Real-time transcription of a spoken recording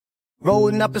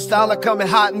Rolling up in style, I'm coming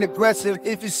hot and aggressive.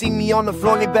 If you see me on the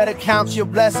floor, you better count your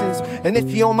blessings. And if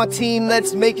you're on my team,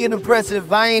 let's make it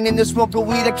impressive. I ain't in the smoke of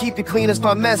weed, I keep it clean, it's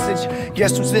my message.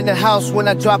 Guess who's in the house when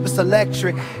I drop, it's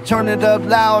electric. Turn it up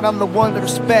loud, I'm the one to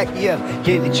respect, yeah.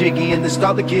 Getting jiggy in the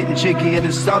stomach, getting jiggy in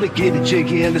the stomach, getting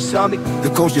jiggy in the stomach. The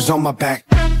coach is on my back.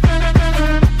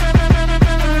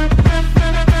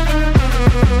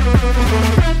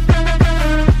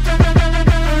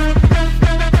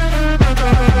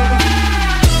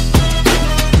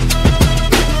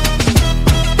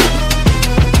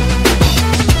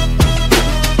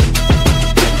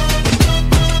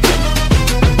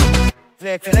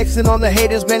 Flexing on the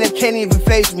haters, man, it can't even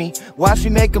face me. Watch me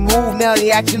make a move, now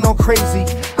they acting all crazy.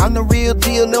 I'm the real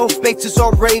deal, no fakes, it's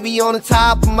all gravy. On the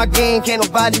top of my game, can't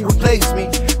nobody replace me.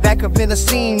 Back up in the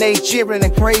scene, they cheering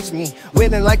and praise me.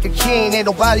 Winning like a king, ain't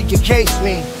nobody can case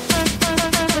me.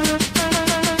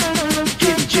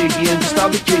 Getting jiggy in the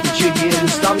stomach, getting jiggy in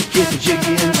the stomach, getting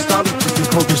jiggy in the stomach. The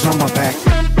coach is on my back.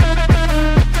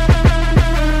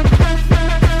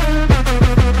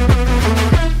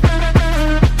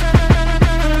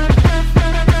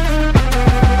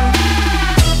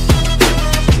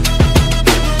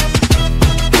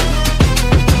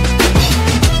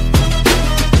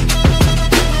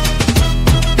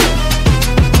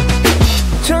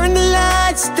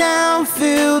 Down,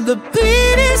 feel the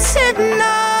beat is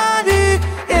hypnotic.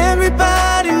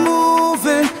 Everybody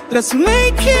moving, let's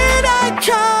make it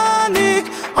iconic.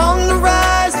 On the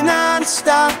rise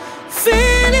non-stop,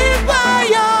 feeling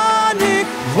bionic.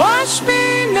 Watch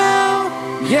me now,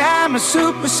 yeah, I'm a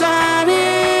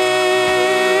supersonic.